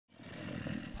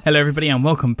Hello everybody and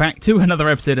welcome back to another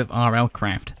episode of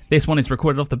RLCraft. This one is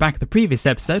recorded off the back of the previous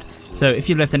episode, so if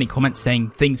you left any comments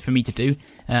saying things for me to do,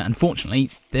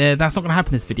 unfortunately, that's not going to happen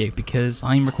in this video because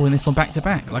I'm recording this one back to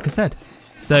back, like I said.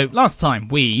 So last time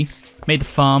we made the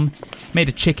farm, made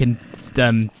a chicken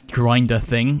grinder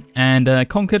thing, and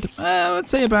conquered, I'd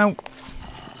say about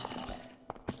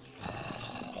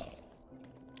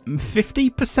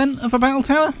 50% of a battle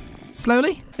tower.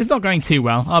 Slowly. It's not going too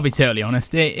well, I'll be totally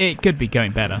honest. It could be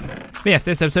going better. But yes,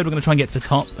 this episode we're going to try and get to the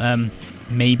top.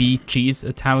 Maybe cheese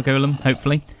a tower golem,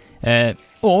 hopefully.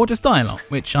 Or just die a lot,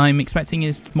 which I'm expecting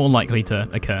is more likely to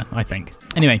occur, I think.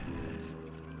 Anyway,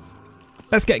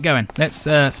 let's get going. Let's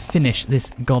finish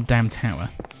this goddamn tower.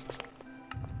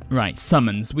 Right,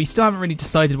 summons. We still haven't really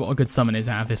decided what a good summon is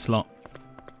out of this lot.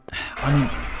 I mean...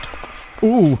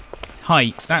 Ooh!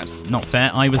 Hi, that's not fair.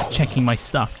 I was checking my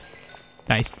stuff.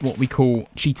 That is what we call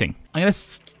cheating. I'm going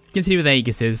to continue with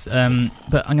Aegis's, but I'm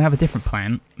going to have a different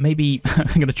plan. Maybe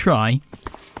I'm going to try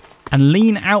and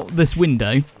lean out this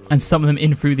window and summon them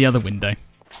in through the other window.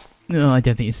 No, I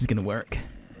don't think this is going to work.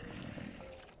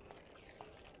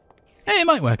 Hey, it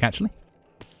might work, actually.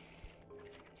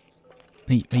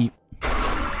 No,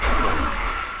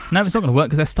 it's not going to work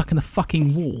because they're stuck in the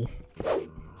fucking wall.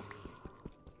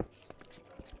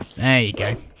 There you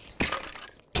go.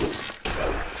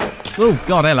 Oh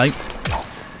god, hello.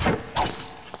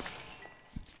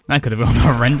 That could have gone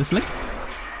horrendously.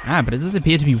 Ah, but it does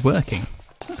appear to be working.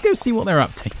 Let's go see what they're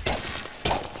up to.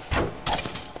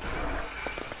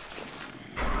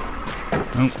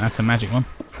 Oh, that's a magic one.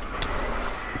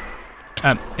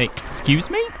 Excuse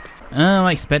me? Oh,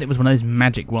 I expect it was one of those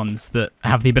magic ones that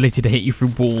have the ability to hit you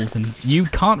through walls and you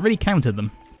can't really counter them.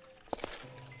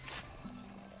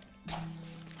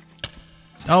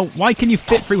 Oh, why can you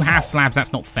fit through half slabs?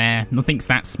 That's not fair. Nothing's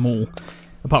that small.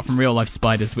 Apart from real life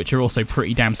spiders, which are also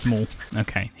pretty damn small.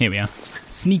 Okay, here we are.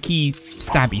 Sneaky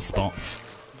stabby spot.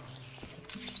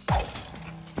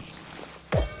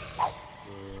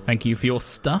 Thank you for your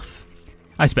stuff.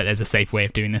 I expect there's a safe way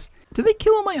of doing this. Did they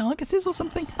kill all my Arguses or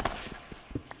something?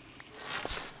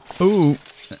 Ooh,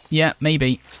 yeah,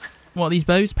 maybe. What are these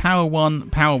bows? Power 1,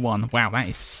 power 1. Wow, that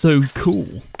is so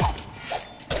cool.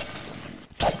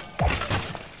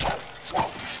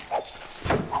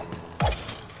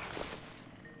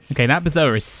 Okay, that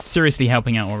Berserker is seriously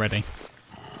helping out already.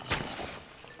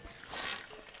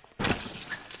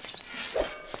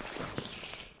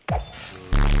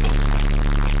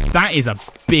 That is a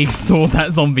big sword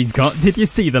that zombie's got. Did you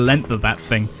see the length of that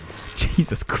thing?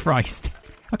 Jesus Christ.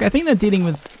 Okay, I think they're dealing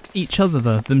with each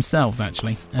other themselves,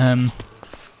 actually. Oh,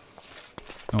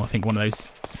 I think one of those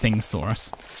things saw us.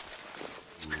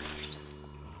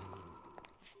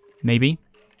 Maybe?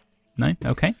 No?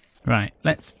 Okay. Right,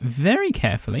 let's very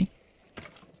carefully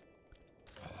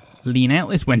lean out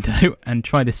this window and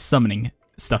try this summoning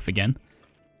stuff again.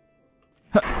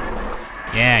 Huh.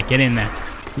 Yeah, get in there.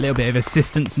 A little bit of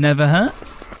assistance never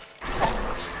hurts.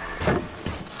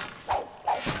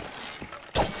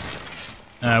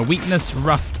 Weakness,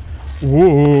 rust.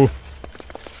 Whoa.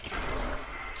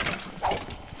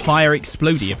 Fire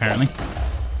explodey, apparently.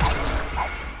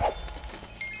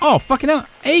 Oh, fucking hell.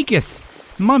 Aegis,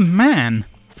 my man.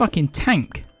 Fucking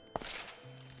tank.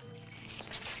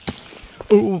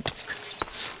 Oh.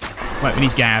 Right, we need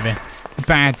to get out of here.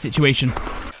 Bad situation.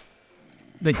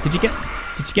 Wait, did you get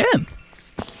him?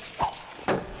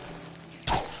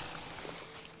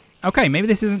 Okay, maybe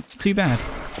this isn't too bad.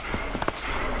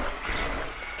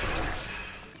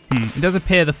 It does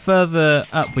appear the further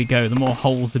up we go, the more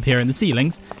holes appear in the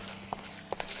ceilings.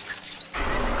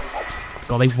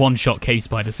 God, they one-shot cave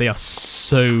spiders. They are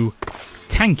so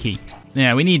tanky.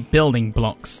 Yeah, we need building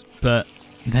blocks, but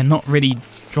they're not really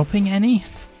dropping any.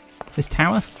 This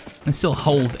tower, there's still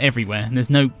holes everywhere, and there's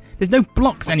no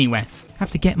blocks anywhere. I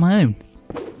have to get my own.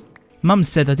 Mum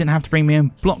said I didn't have to bring my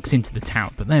own blocks into the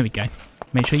tower, but there we go.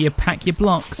 Make sure you pack your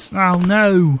blocks. Oh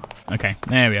no! Okay,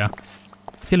 there we are.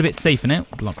 Feel a bit safer now.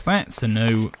 Block that, so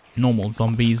no normal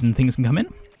zombies and things can come in.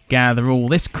 Gather all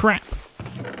this crap.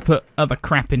 Put other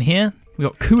crap in here. We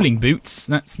got cooling boots.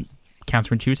 That's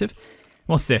counterintuitive.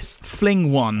 What's this?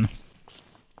 Fling 1.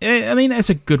 I mean,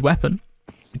 it's a good weapon.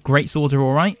 The great swords are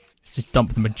alright. Let's just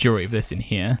dump the majority of this in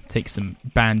here. Take some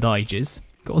bandages.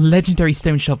 Got a legendary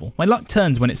stone shovel. My luck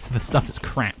turns when it's the stuff that's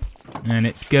crap. And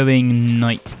it's going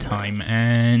night time.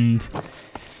 And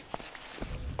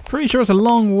pretty sure it's a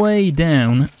long way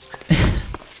down.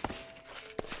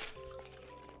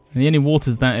 And the only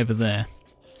water's that over there.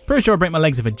 Pretty sure I'd break my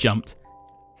legs if I jumped.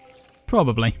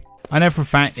 Probably. I know for a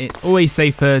fact it's always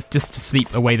safer just to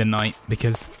sleep away the night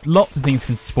because lots of things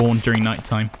can spawn during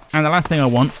nighttime. And the last thing I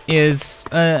want is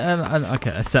like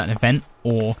a certain event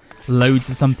or loads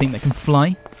of something that can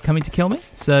fly coming to kill me.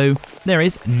 So there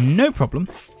is no problem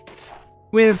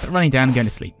with running down and going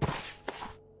to sleep.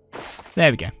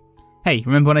 There we go. Hey,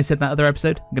 remember when I said that other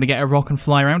episode? I'm going to get a rock and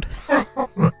fly around?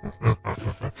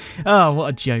 Oh, what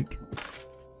a joke.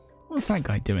 What's that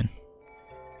guy doing?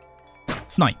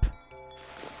 Snipe.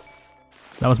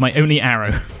 That was my only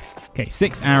arrow. Okay,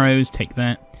 6 arrows, take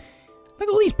that. Look at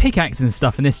all these pickaxes and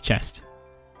stuff in this chest.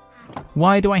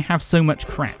 Why do I have so much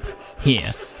crap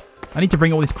here? I need to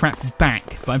bring all this crap back,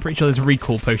 but I'm pretty sure there's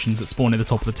recall potions that spawn at the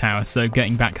top of the tower, so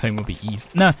getting back home will be easy.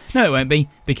 No, it won't be,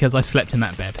 because I slept in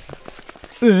that bed.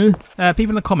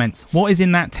 People in the comments, what is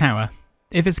in that tower?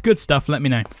 If it's good stuff, let me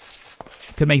know.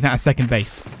 Could make that a second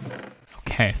base.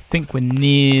 Okay, I think we're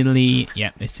nearly... Yeah,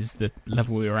 this is the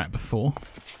level we were at before.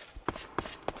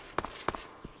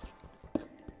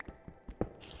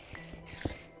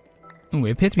 Oh, we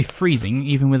appear to be freezing,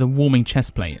 even with a warming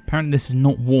chest plate. Apparently this is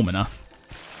not warm enough.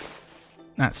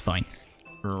 That's fine.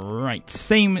 Right,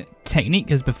 same technique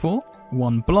as before.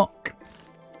 1 block.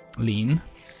 Lean.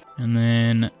 And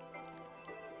then...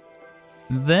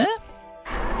 there.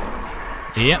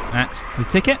 Yep, that's the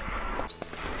ticket.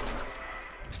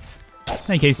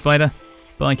 Hey, cave spider.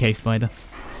 Bye, cave spider.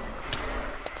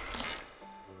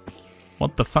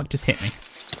 What the fuck just hit me?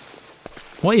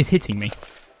 What is hitting me?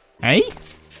 Hey?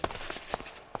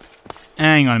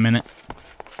 Hang on a minute.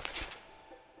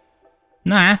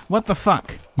 Nah, what the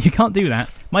fuck? You can't do that.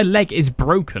 My leg is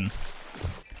broken.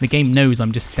 The game knows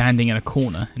I'm just standing in a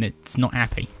corner and it's not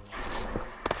happy.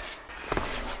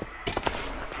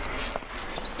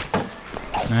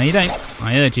 No, you don't.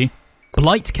 I urge you.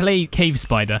 Blight cave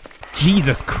spider.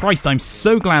 Jesus Christ, I'm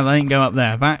so glad I didn't go up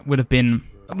there. That would have been...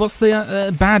 What's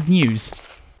the bad news?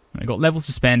 I've got levels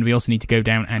to spend. We also need to go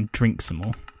down and drink some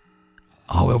more.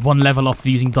 Oh, we're 1 level off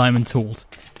using diamond tools.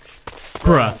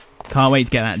 Bruh. Can't wait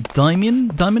to get that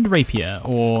diamond rapier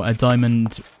or a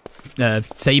diamond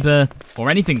saber or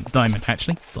anything diamond,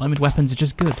 actually. Diamond weapons are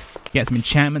just good. Get some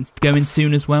enchantments going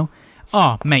soon as well.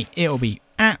 Oh, mate, it'll be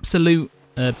absolute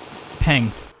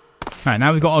peng. Right,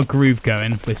 now we've got our groove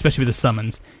going, especially with the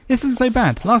summons. This isn't so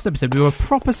bad. Last episode, we were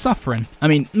proper suffering. I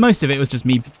mean, most of it was just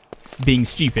me being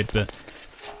stupid, but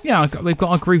yeah, we've got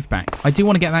our groove back. I do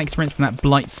want to get that experience from that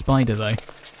blight spider, though,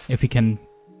 if we can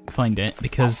find it,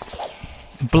 because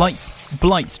blights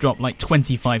drop like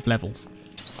 25 levels.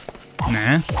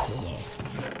 Nah.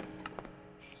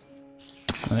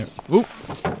 Ooh.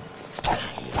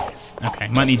 Okay,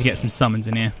 might need to get some summons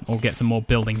in here, or get some more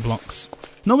building blocks.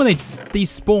 Normally these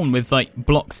spawn with like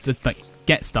blocks to like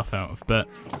get stuff out of, but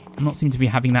I'm not seeming to be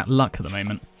having that luck at the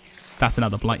moment. That's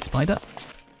another blight spider.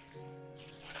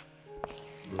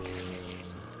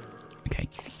 Okay,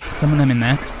 summon them in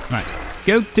there. Right,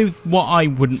 go do what I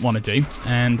wouldn't want to do,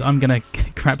 and I'm gonna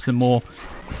grab some more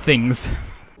things.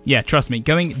 Yeah, trust me,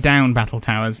 going down battle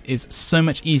towers is so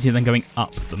much easier than going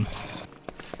up them.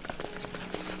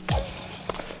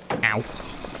 Ow.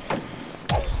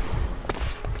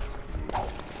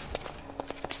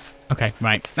 Okay,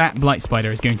 right. That blight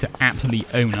spider is going to absolutely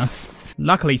own us.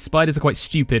 Luckily, spiders are quite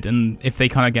stupid, and if they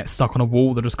kind of get stuck on a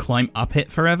wall, they'll just climb up it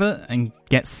forever and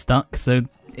get stuck. So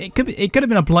it could have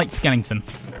been a blight skeleton.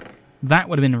 That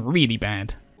would have been really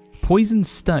bad. Poison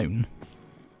stone.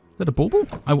 Is that a bauble?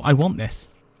 I want this.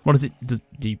 What does it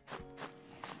do?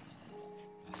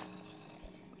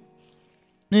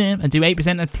 Yeah, I do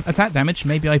 8% attack damage.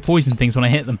 Maybe I poison things when I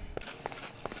hit them.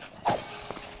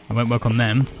 I won't work on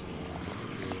them.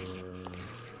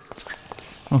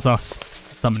 Also, our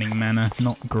summoning mana,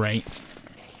 not great.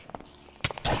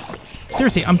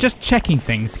 Seriously, I'm just checking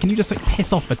things. Can you just like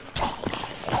piss off a...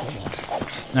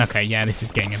 Okay, yeah, this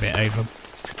is getting a bit over.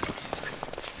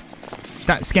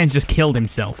 That skin just killed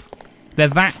himself. They're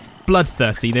that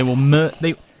bloodthirsty. They will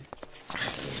they...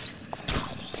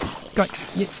 God,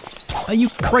 are you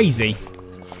crazy?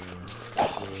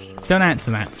 Don't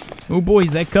answer that. Oh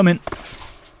boys, they're coming.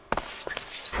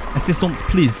 Assistance,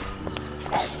 please.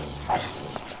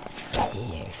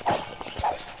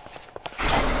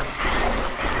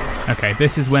 Okay,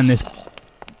 this is when this...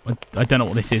 I don't know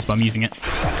what this is, but I'm using it.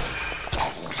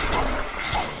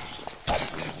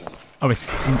 Oh, it's...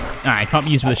 Ah, it can't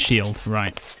be used with a shield.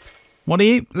 Right. What are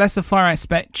you? Lesser fire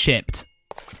aspect chipped.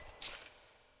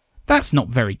 That's not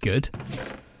very good.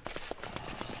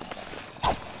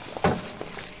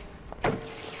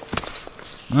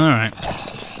 Alright.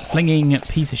 Flinging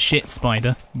piece of shit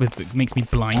spider with makes me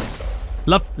blind.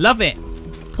 Love it!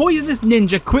 Poisonous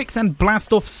ninja, quicksand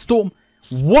blast off storm.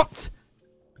 What?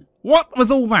 What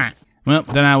was all that? Well,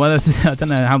 I don't know. Well, I don't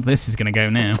know how this is going to go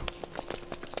now.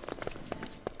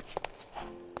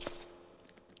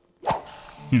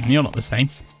 You're not the same.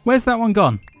 Where's that one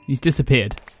gone? He's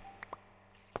disappeared.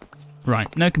 Right,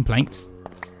 no complaints.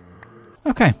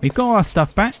 Okay, we've got all our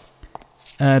stuff back.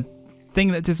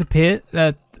 Thing that disappeared,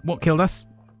 what killed us,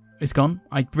 is gone.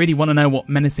 I really want to know what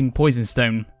Menacing Poison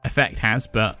Stone effect has,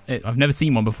 but I've never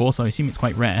seen one before, so I assume it's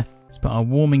quite rare. Let's put our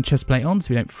warming chest plate on so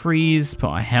we don't freeze. Put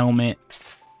our helmet.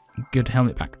 Good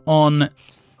helmet back on.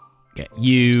 Get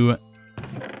you.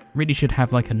 Really should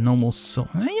have like a normal sword.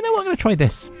 You know what, I'm going to try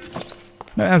this.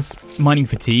 No, it has mining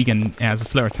fatigue and it has a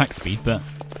slower attack speed, but...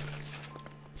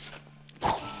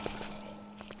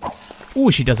 Oh,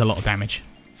 she does a lot of damage.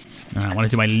 I want to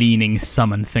do my leaning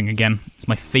summon thing again. It's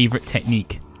my favourite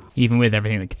technique, even with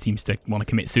everything that seems to want to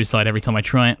commit suicide every time I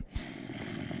try it.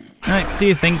 Alright, do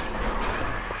your things.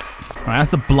 Alright,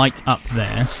 that's the blight up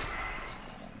there.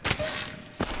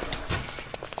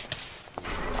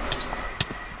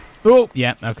 Oh,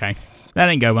 yeah, okay. That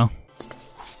didn't go well.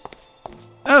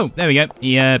 Oh, there we go.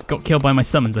 He got killed by my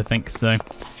summons, I think, so...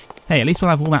 Hey, at least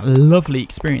we'll have all that lovely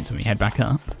experience when we head back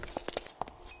up.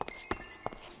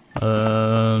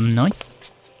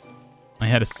 Nice. I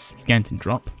had a skeleton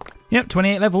drop. Yep,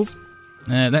 28 levels.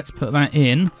 Let's put that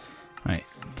in. Right,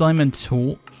 diamond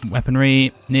tool,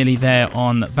 weaponry, nearly there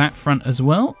on that front as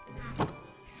well.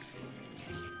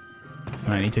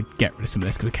 I need to get rid of some of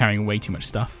this because we're carrying way too much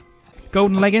stuff.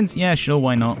 Golden leggings? Yeah, sure,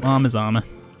 why not? Armor's armor.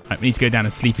 Right, we need to go down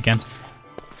and sleep again.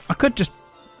 I could just...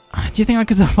 Do you think I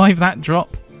could survive that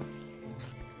drop?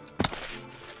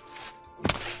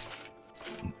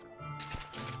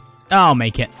 I'll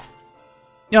make it.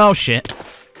 Oh, shit.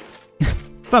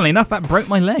 Funnily enough, that broke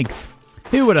my legs.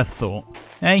 Who would have thought?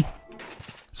 Hey?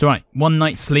 It's alright. One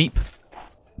night's sleep.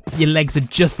 Your legs are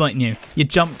just like new. You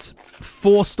jumped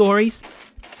 4 stories?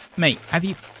 Mate, have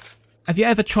you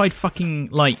ever tried fucking,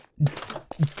 like,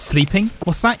 sleeping?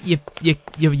 What's that? Your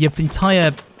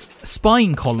entire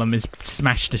spine column is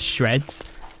smashed to shreds.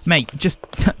 Mate, just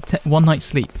one night's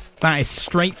sleep. That is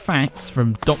straight facts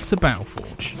from Dr.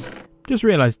 Battleforge. Just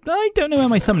realised, I don't know where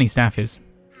my summoning staff is.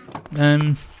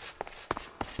 Did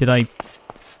I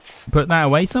put that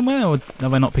away somewhere, or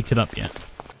have I not picked it up yet?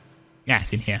 Yeah,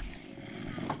 it's in here.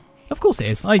 Of course it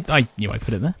is. I knew I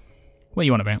put it there. What are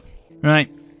you on about? Right.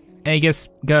 Aegis,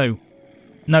 go.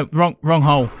 No, wrong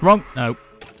hole. Wrong. No.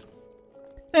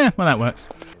 Yeah, well that works.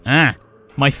 Ah,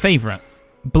 my favourite.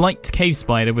 Blight cave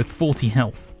spider with 40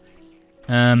 health.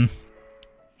 I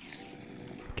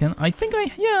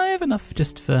have enough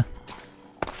just for...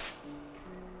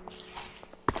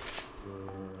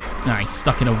 Ah, he's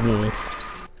stuck in a wall.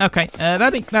 Okay,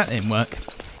 that didn't work.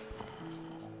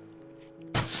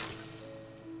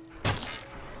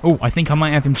 Oh, I think I might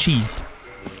have him cheesed.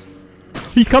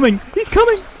 He's coming! He's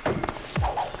coming!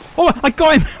 Oh, I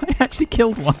got him! I actually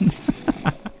killed one.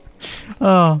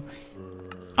 Oh.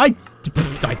 I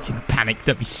didn't panic,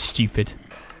 don't be stupid.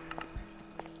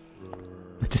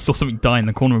 I just saw something die in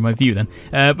the corner of my view then.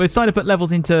 But it's time to put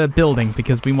levels into building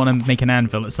because we want to make an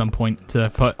anvil at some point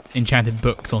to put enchanted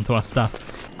books onto our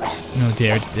stuff. Oh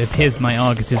dear, it appears my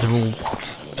Arguses are all...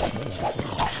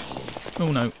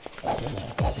 Oh no.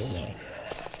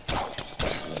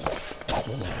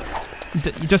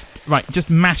 Just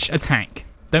mash attack.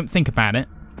 Don't think about it.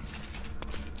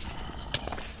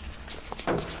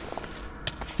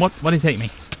 What is hitting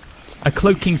me? A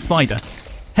cloaking spider.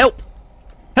 Help!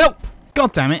 Help!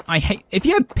 God damn it, I hate... If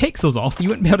you had pixels off, you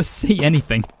wouldn't be able to see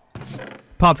anything.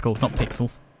 Particles, not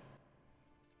pixels.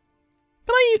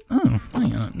 Can I... Oh,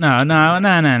 hang on. No.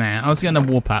 I was going to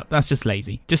warp up. That's just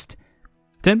lazy. Just...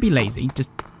 Don't be lazy. Just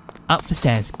up the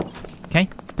stairs. Okay?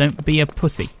 Don't be a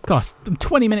pussy. Gosh, I'm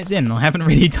 20 minutes in and I haven't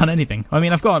really done anything. I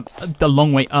mean, I've got the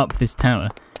long way up this tower.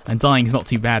 And dying's not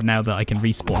too bad now that I can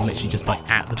respawn literally just like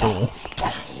at the door.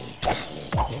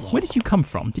 Where did you come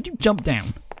from? Did you jump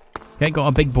down? Okay, got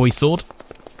a big boy sword.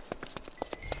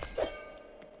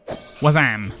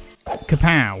 Wazam!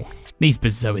 Kapow! These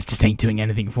Bazoas just ain't doing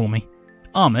anything for me.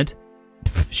 Armoured?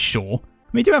 Pff, sure. I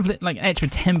mean, I do have like an extra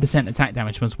 10% attack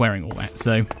damage from us wearing all that,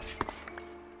 so...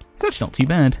 It's actually not too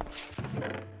bad.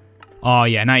 Oh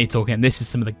yeah, now you're talking. This is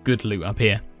some of the good loot up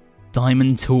here.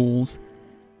 Diamond tools.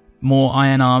 More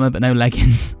iron armour, but no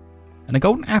leggings. And a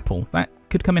golden apple. That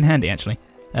could come in handy, actually.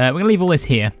 We're going to leave all this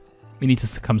here. We need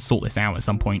to come sort this out at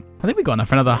some point. I think we've got enough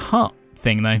for another heart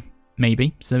thing, though.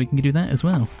 Maybe. So we can do that as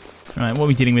well. Alright, what are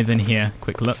we dealing with in here?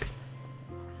 Quick look.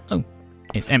 Oh,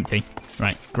 it's empty.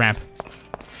 Right, grab.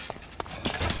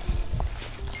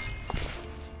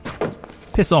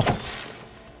 Piss off.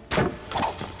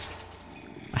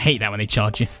 I hate that when they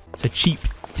charge you. It's a cheap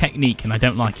technique and I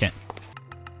don't like it.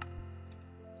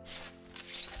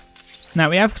 Now,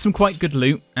 we have some quite good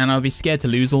loot, and I'll be scared to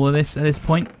lose all of this at this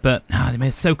point, but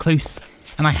they're so close,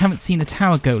 and I haven't seen the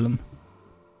tower golem.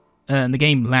 And the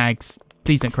game lags.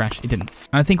 Please don't crash. It didn't.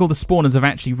 And I think all the spawners have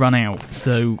actually run out,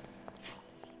 so,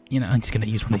 you know, I'm just going to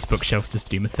use one of these bookshelves just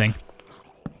to do my thing.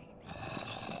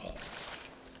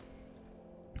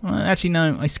 Well, actually,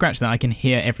 no, I scratched that. I can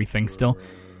hear everything still.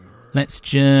 Let's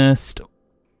just...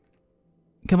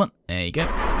 Come on. There you go.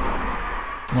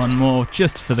 One more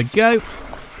just for the go.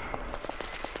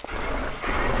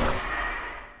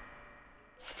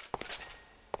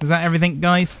 Is that everything,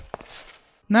 guys?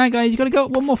 No, guys, you got to go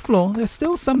up one more floor. There's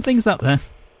still some things up there.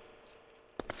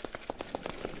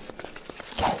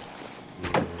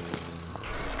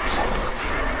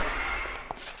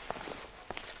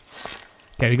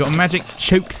 Okay, we got a magic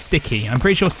choke sticky. I'm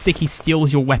pretty sure sticky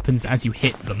steals your weapons as you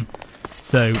hit them.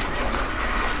 So,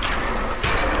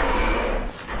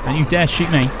 don't you dare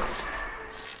shoot me.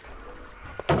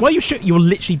 Why are you shooting? You're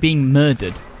literally being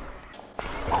murdered.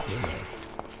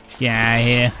 Get out of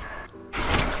here.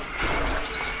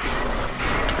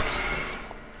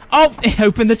 Oh, it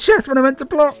opened the chest when I went to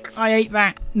block. I ate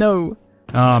that. No.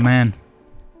 Oh, man.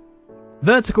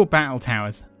 Vertical battle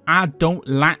towers. I don't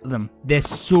like them. They're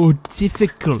so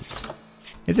difficult.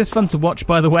 Is this fun to watch,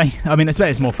 by the way? I mean, I expect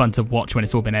it's more fun to watch when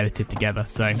it's all been edited together,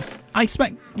 so I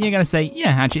expect you're going to say, yeah,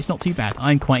 actually, it's not too bad.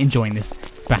 I'm quite enjoying this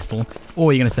battle.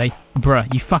 Or you're going to say,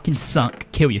 bruh, you fucking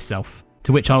suck. Kill yourself.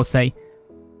 To which I'll say,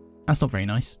 that's not very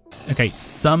nice. Okay,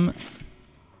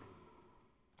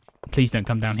 Please don't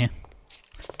come down here.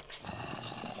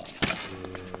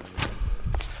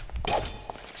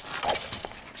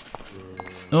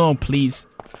 Oh, please.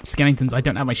 Skeletons, I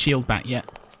don't have my shield back yet.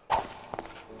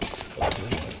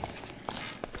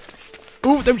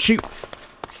 Oh, don't shoot.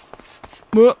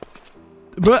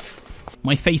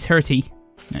 My face hurty.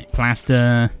 Right,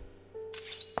 plaster.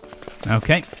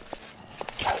 Okay.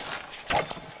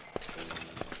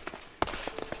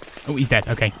 Oh, he's dead.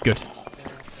 Okay, good.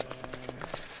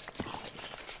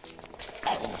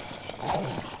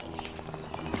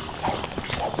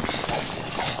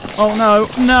 Oh no,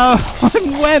 no,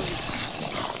 I'm webbed.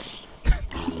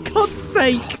 God's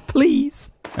sake,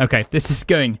 please. Okay, this is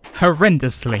going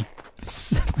horrendously.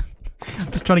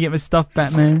 I'm just trying to get my stuff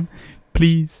back, man.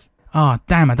 Please. Oh,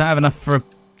 damn, I don't have enough for a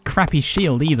crappy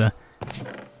shield either.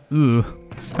 Ooh,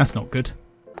 that's not good.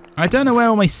 I don't know where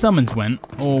all my summons went,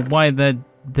 or why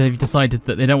they've decided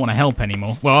that they don't want to help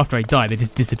anymore. Well, after I died, they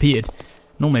just disappeared.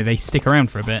 Normally they stick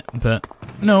around for a bit, but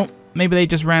no, maybe they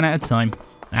just ran out of time.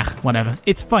 Ah, whatever.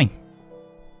 It's fine.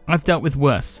 I've dealt with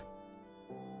worse.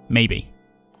 Maybe.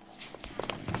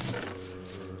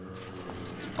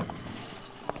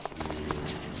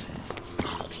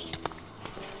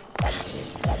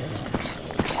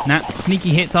 Nah, sneaky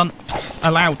hits aren't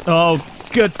allowed. Oh,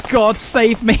 good God,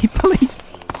 save me, please.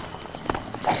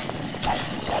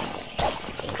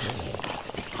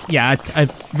 Yeah,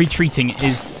 retreating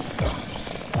is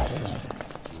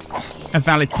a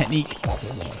valid technique.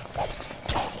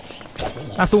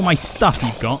 That's all my stuff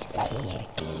you've got.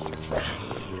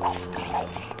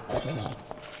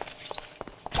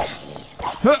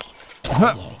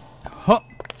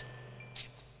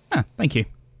 Ah, thank you.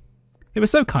 They were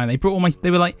so kind. They brought all my... They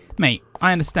were like, mate,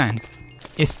 I understand.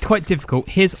 It's quite difficult.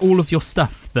 Here's all of your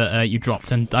stuff that you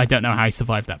dropped, and I don't know how I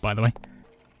survived that, by the way.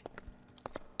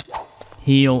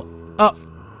 Heal up.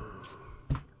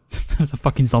 There's a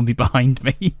fucking zombie behind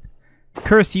me.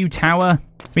 Curse you, tower.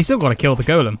 We still got to kill the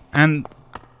golem, and...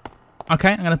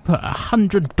 Okay, I'm going to put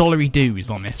 $100 dues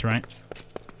on this, right?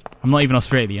 I'm not even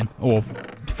Australian or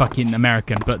fucking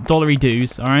American, but $1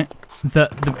 dues, alright? The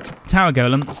tower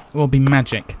golem will be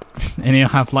magic, and he'll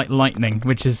have like lightning,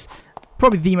 which is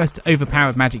probably the most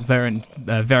overpowered magic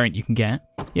variant you can get.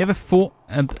 You ever fought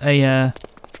a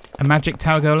magic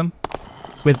tower golem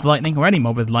with lightning, or any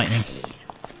mob with lightning?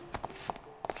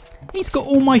 He's got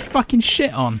all my fucking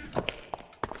shit on.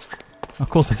 Of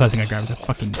course, the first thing I grab is a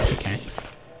fucking pickaxe.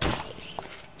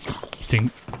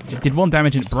 It did 1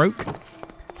 damage and it broke.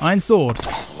 Iron sword.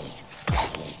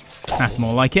 That's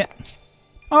more like it.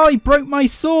 Oh, he broke my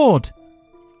sword!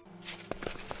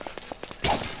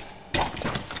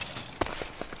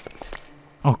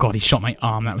 Oh god, he shot my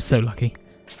arm. That was so lucky.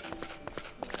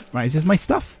 Right, is this my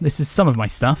stuff? This is some of my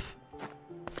stuff.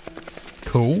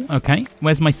 Cool, okay.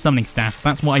 Where's my summoning staff?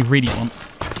 That's what I really want.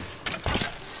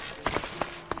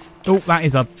 Oh, that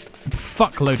is a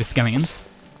fuckload of skeletons.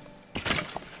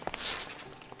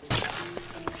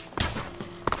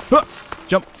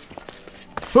 Jump.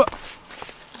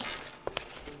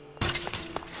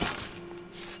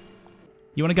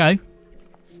 You want to go?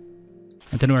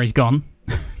 I don't know where he's gone.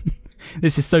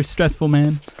 This is so stressful,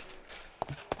 man.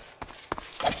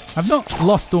 I've not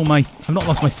lost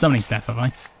my summoning staff, have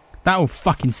I? That will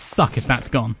fucking suck if that's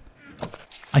gone.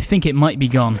 I think it might be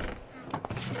gone.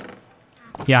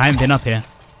 Yeah, I haven't been up here.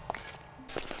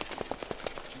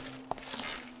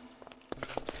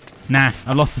 Nah,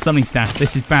 I've lost the summoning staff.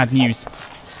 This is bad news.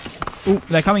 Oh,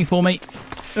 they're coming for me.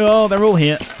 Oh, they're all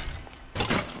here.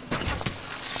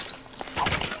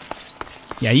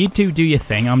 Yeah, you two do your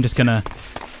thing. I'm just gonna...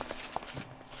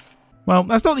 Well,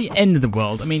 that's not the end of the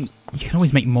world. I mean, you can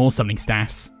always make more summoning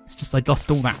staffs. It's just I lost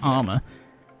all that armor.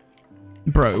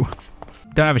 Bro.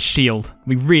 Don't have a shield.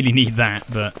 We really need that,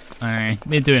 but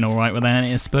we're doing alright with that,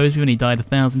 I suppose. We've only died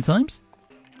 1,000 times.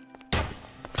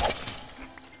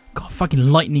 God, fucking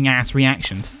lightning-ass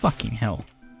reactions. Fucking hell.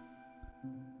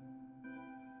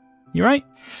 You right?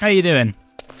 How you doing?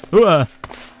 Ooh.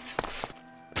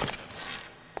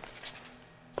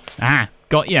 Ah,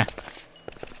 got ya.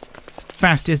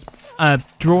 Fastest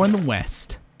draw in the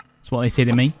West. That's what they say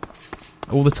to me.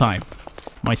 All the time.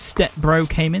 My step bro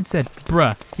came in and said,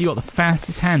 bruh, you got the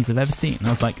fastest hands I've ever seen. And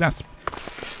I was like, that's...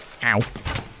 Ow.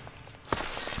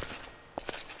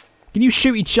 Can you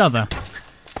shoot each other?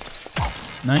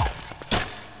 No? I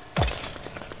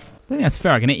think that's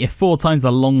fair. I can hit you 4 times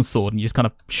the longsword and you just kind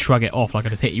of shrug it off like I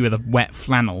just hit you with a wet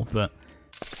flannel, but...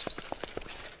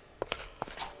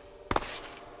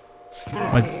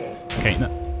 Where's... Okay, no.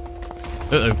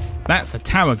 Uh-oh. That's a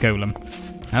tower golem.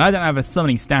 And I don't have a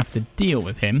summoning staff to deal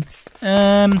with him.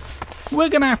 We're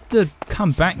going to have to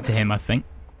come back to him, I think.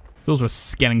 There's also a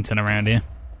skeleton around here.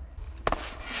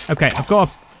 Okay, I've got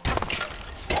a...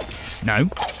 No.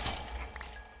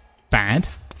 Bad.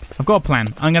 I've got a plan.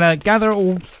 I'm going to gather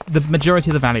all the majority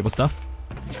of the valuable stuff.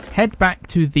 Head back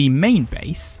to the main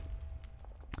base.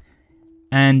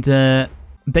 And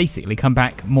basically come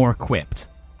back more equipped.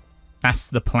 That's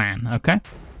the plan, okay?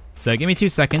 So give me 2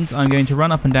 seconds. I'm going to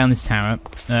run up and down this tower,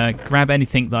 grab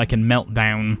anything that I can melt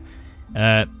down,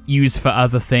 use for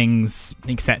other things,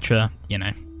 etc. You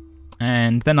know.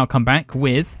 And then I'll come back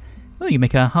with... Oh, you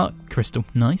make a heart crystal.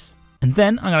 Nice. And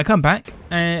then I'm going to come back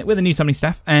with a new summoning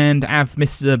staff and have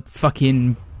Mr.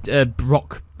 fucking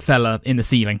rock fella in the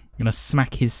ceiling. I'm going to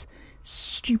smack his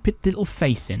stupid little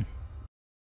face in.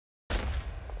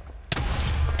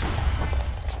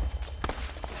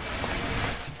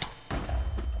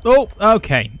 Oh,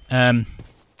 okay. There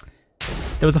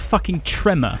was a fucking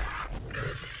tremor.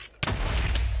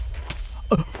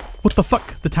 Oh, what the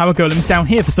fuck? The tower golem's down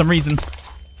here for some reason.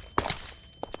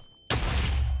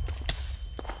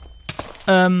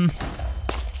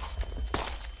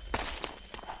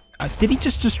 Did he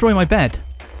just destroy my bed?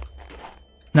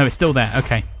 No, it's still there.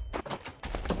 Okay.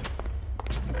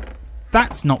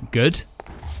 That's not good.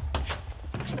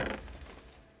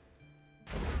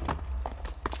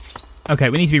 Okay,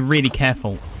 we need to be really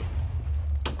careful.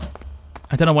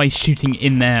 I don't know why he's shooting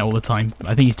in there all the time.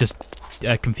 I think he's just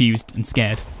confused and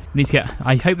scared. We need to get...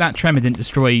 I hope that tremor didn't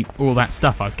destroy all that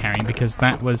stuff I was carrying, because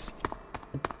that was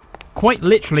quite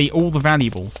literally all the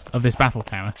valuables of this battle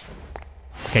tower.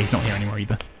 Okay, he's not here anymore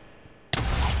either.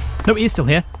 No, he is still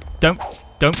here. Don't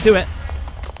do it.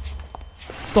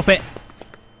 Stop it.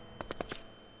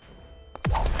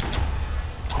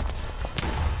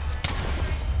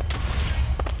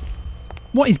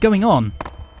 What is going on?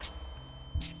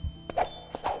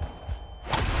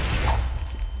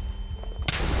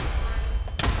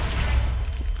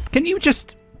 Can you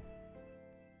just...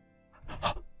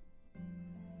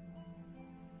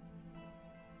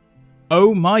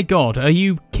 Oh my god, are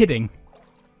you kidding?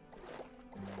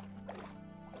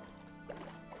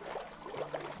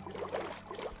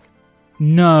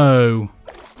 No.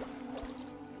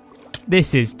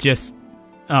 This is just...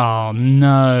 Oh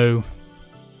no.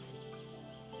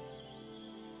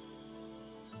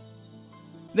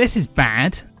 This is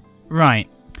bad. Right.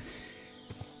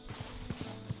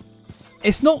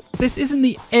 It's not... This isn't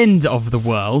the end of the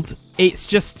world. It's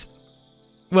just...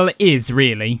 Well, it is,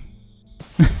 really.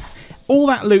 All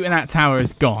that loot in that tower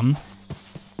is gone.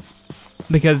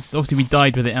 Because, obviously, we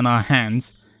died with it in our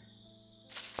hands.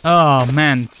 Oh,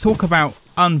 man. Talk about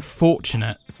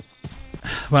unfortunate.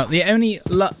 Well, the only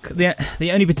luck...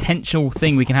 The only potential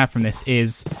thing we can have from this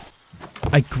is...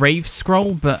 a grave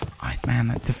scroll, but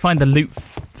man, to find the loot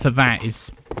for that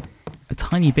is a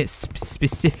tiny bit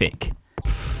specific.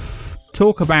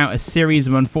 Talk about a series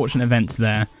of unfortunate events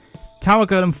there. Tower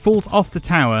golem falls off the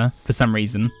tower for some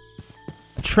reason.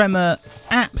 A tremor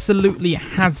absolutely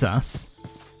has us.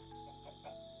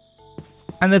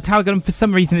 And the tower golem for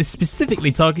some reason is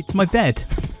specifically targeted to my bed.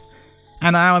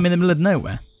 And now I'm in the middle of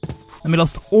nowhere. And we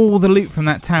lost all the loot from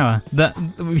that tower that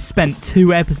we spent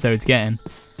 2 episodes getting.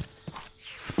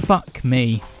 Fuck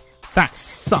me. That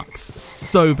sucks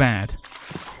so bad.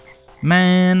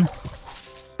 Man.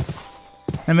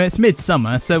 I mean, it's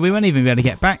midsummer, so we won't even be able to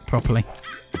get back properly.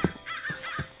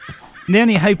 The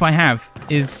only hope I have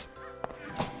is...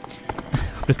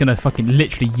 I'm just going to fucking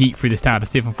literally yeet through this tower to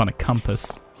see if I can find a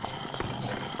compass.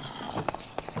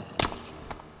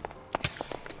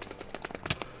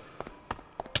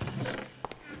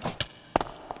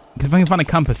 Because if I can find a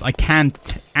compass, I can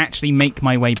actually make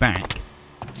my way back.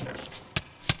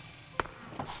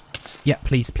 Yeah,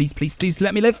 please, please, please, please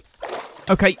let me live.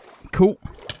 Okay, cool.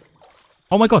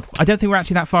 Oh my god, I don't think we're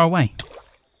actually that far away.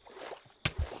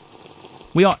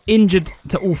 We are injured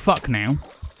to all fuck now.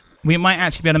 We might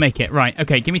actually be able to make it. Right,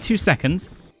 okay, give me 2 seconds.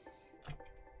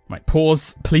 Right,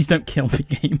 pause. Please don't kill the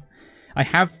game. I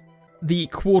have the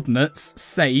coordinates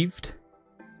saved.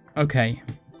 Okay.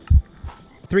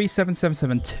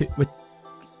 37772. We're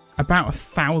about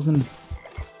 1,000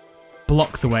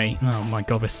 blocks away. Oh my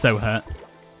god, we're so hurt.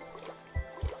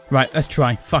 Right, let's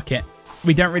try. Fuck it.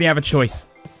 We don't really have a choice.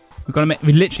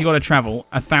 We literally got to travel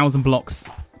 1,000 blocks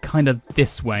kind of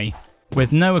this way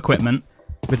with no equipment,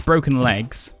 with broken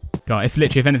legs. God, if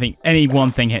anything, any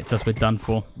one thing hits us, we're done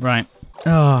for. Right.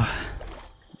 Oh,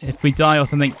 if we die or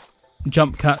something,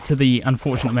 jump cut to the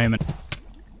unfortunate moment.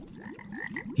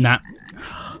 Nah.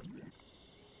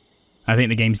 I think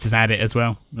the game's just added it as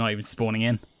well. Not even spawning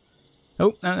in.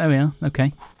 Oh, no, there we are.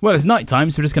 Okay. Well, it's night time,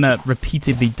 so we're just going to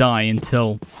repeatedly die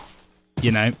until,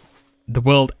 you know, the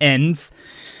world ends.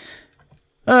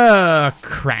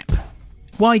 Crap.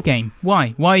 Why, game?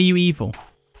 Why? Why are you evil?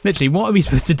 Literally, what are we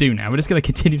supposed to do now? We're just going to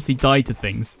continuously die to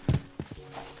things.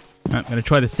 Right, I'm going to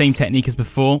try the same technique as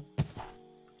before.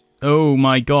 Oh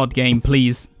my god, game,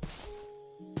 please.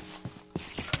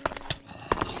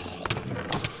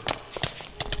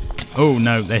 Oh,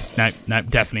 no, no,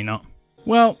 definitely not.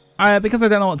 Well, because I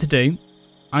don't know what to do,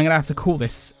 I'm going to have to call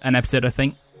this an episode, I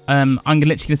think. I'm literally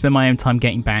going to spend my own time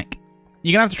getting back.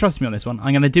 You're going to have to trust me on this one.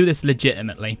 I'm going to do this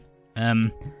legitimately.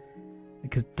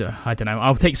 Because, I don't know,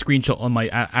 I'll take screenshot on my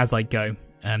as I go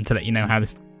to let you know how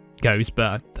this goes.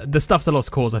 But the stuff's a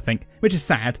lost cause, I think, which is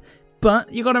sad.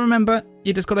 But you got to remember,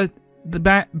 you just got to... The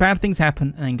bad things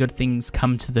happen, and good things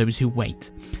come to those who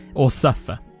wait. Or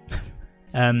suffer.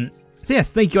 So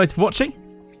yes, thank you guys for watching.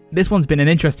 This one's been an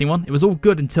interesting one. It was all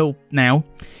good until now.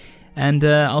 And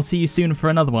I'll see you soon for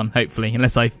another one, hopefully.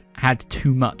 Unless I've had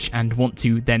too much and want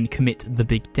to then commit the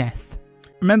big death.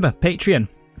 Remember, Patreon,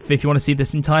 if you want to see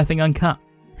this entire thing uncut.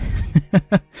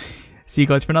 See you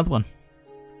guys for another one.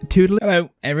 Toodaloo.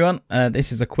 Hello, everyone.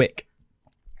 This is a quick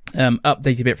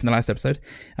updated bit from the last episode.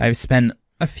 I've spent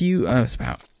a few... it's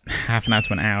about half an hour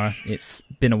to an hour. It's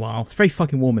been a while. It's very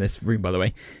fucking warm in this room, by the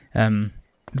way. I'm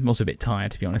also a bit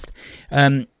tired, to be honest.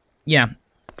 Yeah.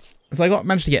 So I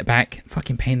managed to get back.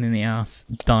 Fucking pain in the ass.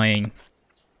 Dying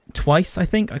twice, I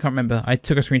think. I can't remember. I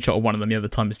took a screenshot of one of them. The other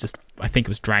time was just... I think it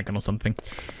was Dragon or something.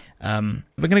 We're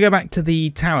going to go back to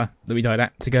the tower that we died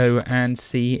at to go and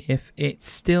see if it's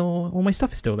still... All my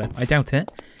stuff is still there. I doubt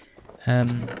it.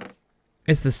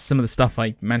 It's some of the stuff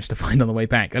I managed to find on the way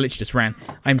back. I literally just ran.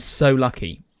 I'm so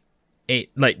lucky.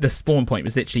 The spawn point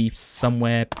was literally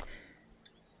somewhere...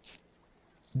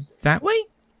 that way?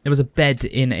 There was a bed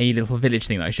in a little village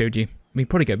thing that I showed you. We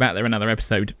probably go back there another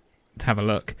episode to have a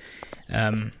look.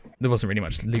 There wasn't really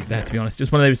much loot there, to be honest. It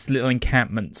was one of those little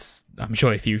encampments. I'm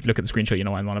sure if you look at the screenshot, you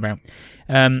know what I'm on about.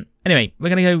 Anyway, we're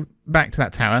going to go back to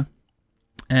that tower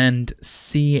and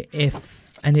see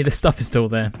if any of the stuff is still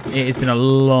there. It has been a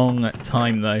long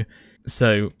time, though,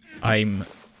 so I'm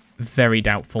very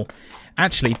doubtful.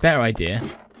 Actually, better idea.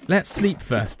 Let's sleep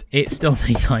first. It's still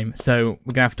daytime, so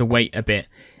we're going to have to wait a bit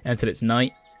until it's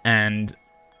night, and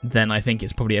then I think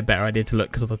it's probably a better idea to look,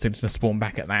 because I thought it was going to spawn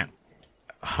back at that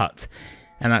hut.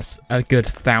 And that's a good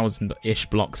 1,000-ish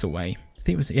blocks away. I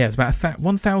think it was, yeah, it's about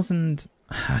 1,000.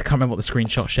 I can't remember what the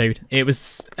screenshot showed. It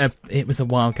was a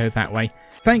while ago that way.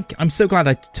 I'm so glad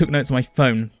I took notes on my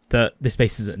phone that this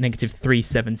base is at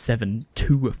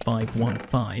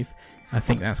 -3772515. I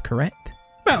think that's correct.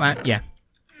 About that, yeah.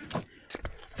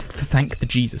 Thank the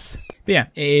Jesus. But yeah,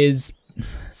 it is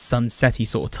sunsetty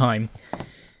sort of time.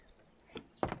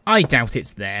 I doubt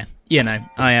it's there. You know,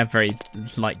 I have very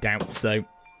light doubts, so...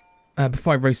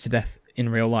 before I roast to death in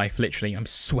real life, literally, I'm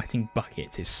sweating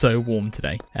buckets. It's so warm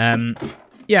today.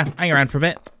 Yeah, hang around for a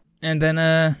bit, and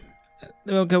then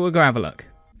we'll go have a look.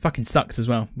 Fucking sucks as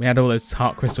well. We had all those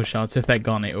heart crystal shards, so if they're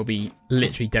gone, it will be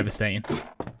literally devastating.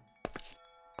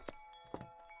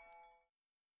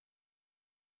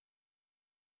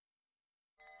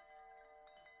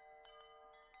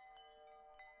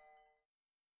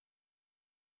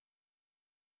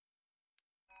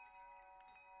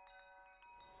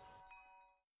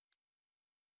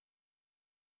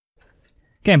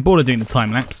 Getting bored of doing the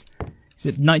time lapse. Is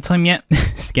it nighttime yet?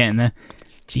 It's getting there.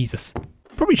 Jesus.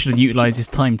 Probably should have utilised this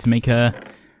time to make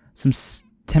some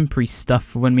temporary stuff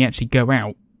for when we actually go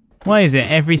out. Why is it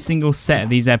every single set of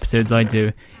these episodes I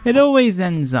do, it always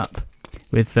ends up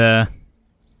with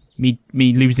me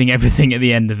losing everything at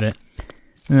the end of it?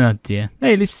 Oh dear.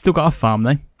 Hey, at least we've still got our farm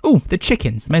though. Oh, the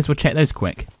chickens. May as well check those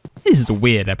quick. This is a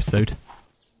weird episode.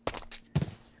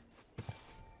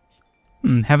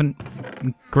 Haven't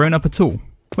grown up at all.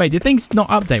 Wait, did things not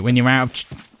update when you're out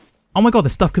of... Oh my god, the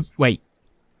stuff could... Wait.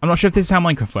 I'm not sure if this is how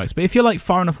Minecraft works, but if you're like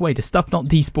far enough away, does stuff not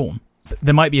despawn?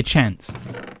 There might be a chance.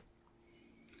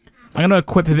 I'm going to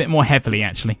equip a bit more heavily,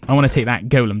 actually. I want to take that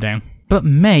golem down. But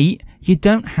mate, you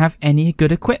don't have any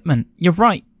good equipment. You're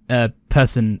right,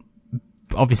 person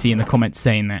obviously in the comments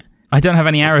saying that. I don't have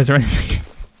any arrows or anything.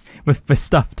 We're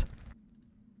stuffed.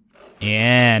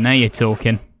 Yeah, now you're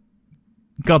talking.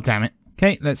 God damn it.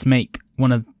 Okay, let's make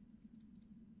one of...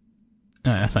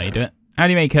 Oh, that's how you do it. How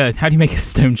do you make a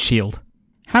stone shield?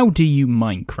 How do you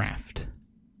Minecraft?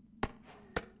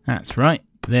 That's right.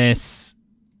 This...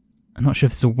 I'm not sure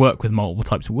if this will work with multiple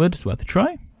types of wood. It's worth a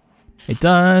try. It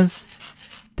does.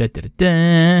 Da, da,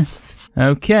 da,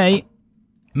 da. Okay.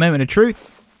 Moment of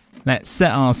truth. Let's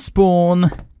set our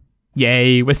spawn.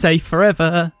 Yay, we're safe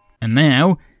forever. And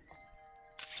now...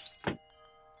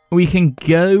 we can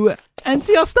go and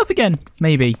see our stuff again.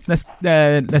 Maybe.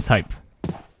 Let's hope.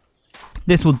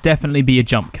 This will definitely be a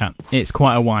jump cut. It's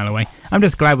quite a while away. I'm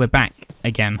just glad we're back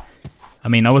again. I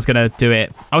mean, I was going to do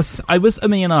it... I was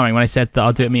umming when I said that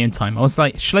I'll do it me in time. I was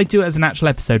like, should I do it as an actual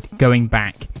episode going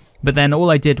back? But then all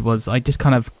I did was I just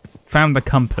kind of found the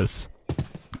compass.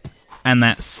 And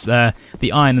that's the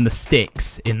iron and the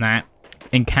sticks in that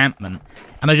encampment.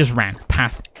 And I just ran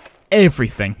past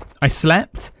everything. I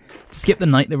slept to skip the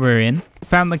night that we were in.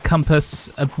 Found the compass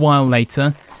a while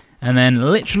later. And then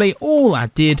literally all I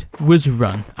did was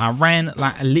run. I ran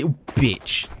like a little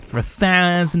bitch for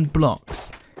 1,000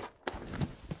 blocks.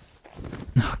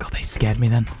 Oh god, they scared me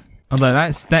then. Although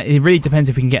it really depends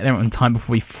if we can get there on time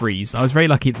before we freeze. I was very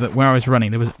lucky that where I was running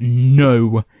there was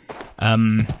no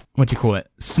what do you call it?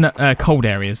 Cold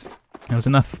areas. There was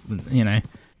enough, you know.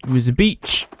 It was a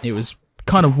beach. It was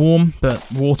kind of warm, but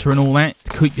water and all that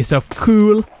to keep yourself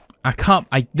cool.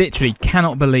 I literally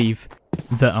cannot believe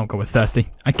that... Oh god, we're thirsty.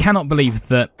 I cannot believe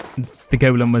that the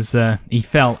golem was... he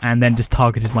fell and then just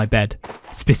targeted my bed.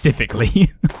 Specifically.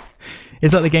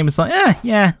 It's like the game was like,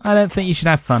 yeah, I don't think you should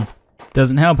have fun.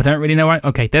 Doesn't help, I don't really know why...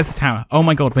 Okay, there's the tower. Oh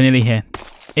my god, we're nearly here.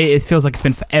 It feels like it's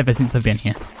been forever since I've been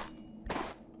here.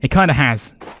 It kind of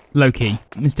has. Low-key.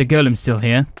 Mr. Golem's still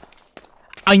here.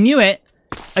 I knew it!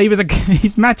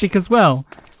 He's magic as well.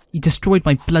 He destroyed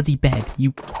my bloody bed.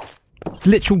 You...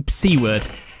 literal C-word.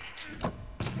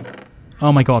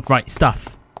 Oh my god, right,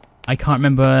 stuff. I can't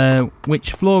remember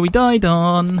which floor we died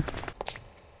on.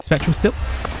 Spectral silk?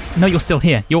 No, you're still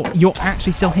here. You're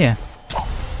actually still here.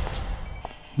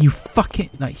 You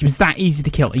fucking... Like, he was that easy to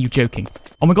kill. Are you joking?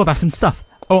 Oh my god, that's some stuff.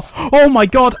 Oh my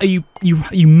god, are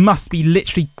you must be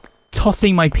literally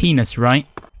tossing my penis, right?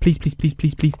 Please, please, please,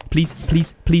 please, please, please,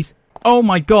 please, please. Oh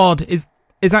my god, is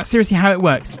that seriously how it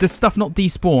works? Does stuff not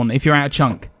despawn if you're out of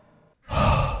chunk?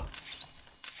 I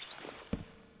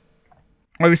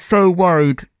was so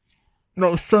worried. There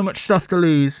was so much stuff to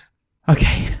lose.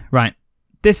 Okay, right.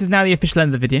 This is now the official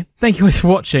end of the video. Thank you guys for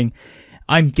watching.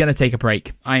 I'm gonna take a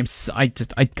break. I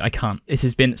can't. This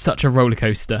has been such a roller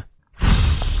coaster.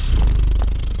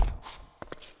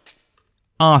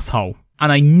 Arsehole.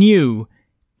 And I knew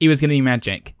it was gonna be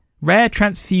magic. Rare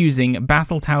transfusing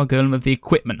battle tower golem of the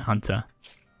equipment hunter.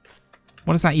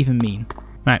 What does that even mean?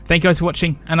 Right, thank you guys for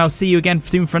watching, and I'll see you again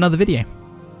soon for another video.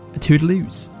 A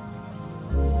toodaloos.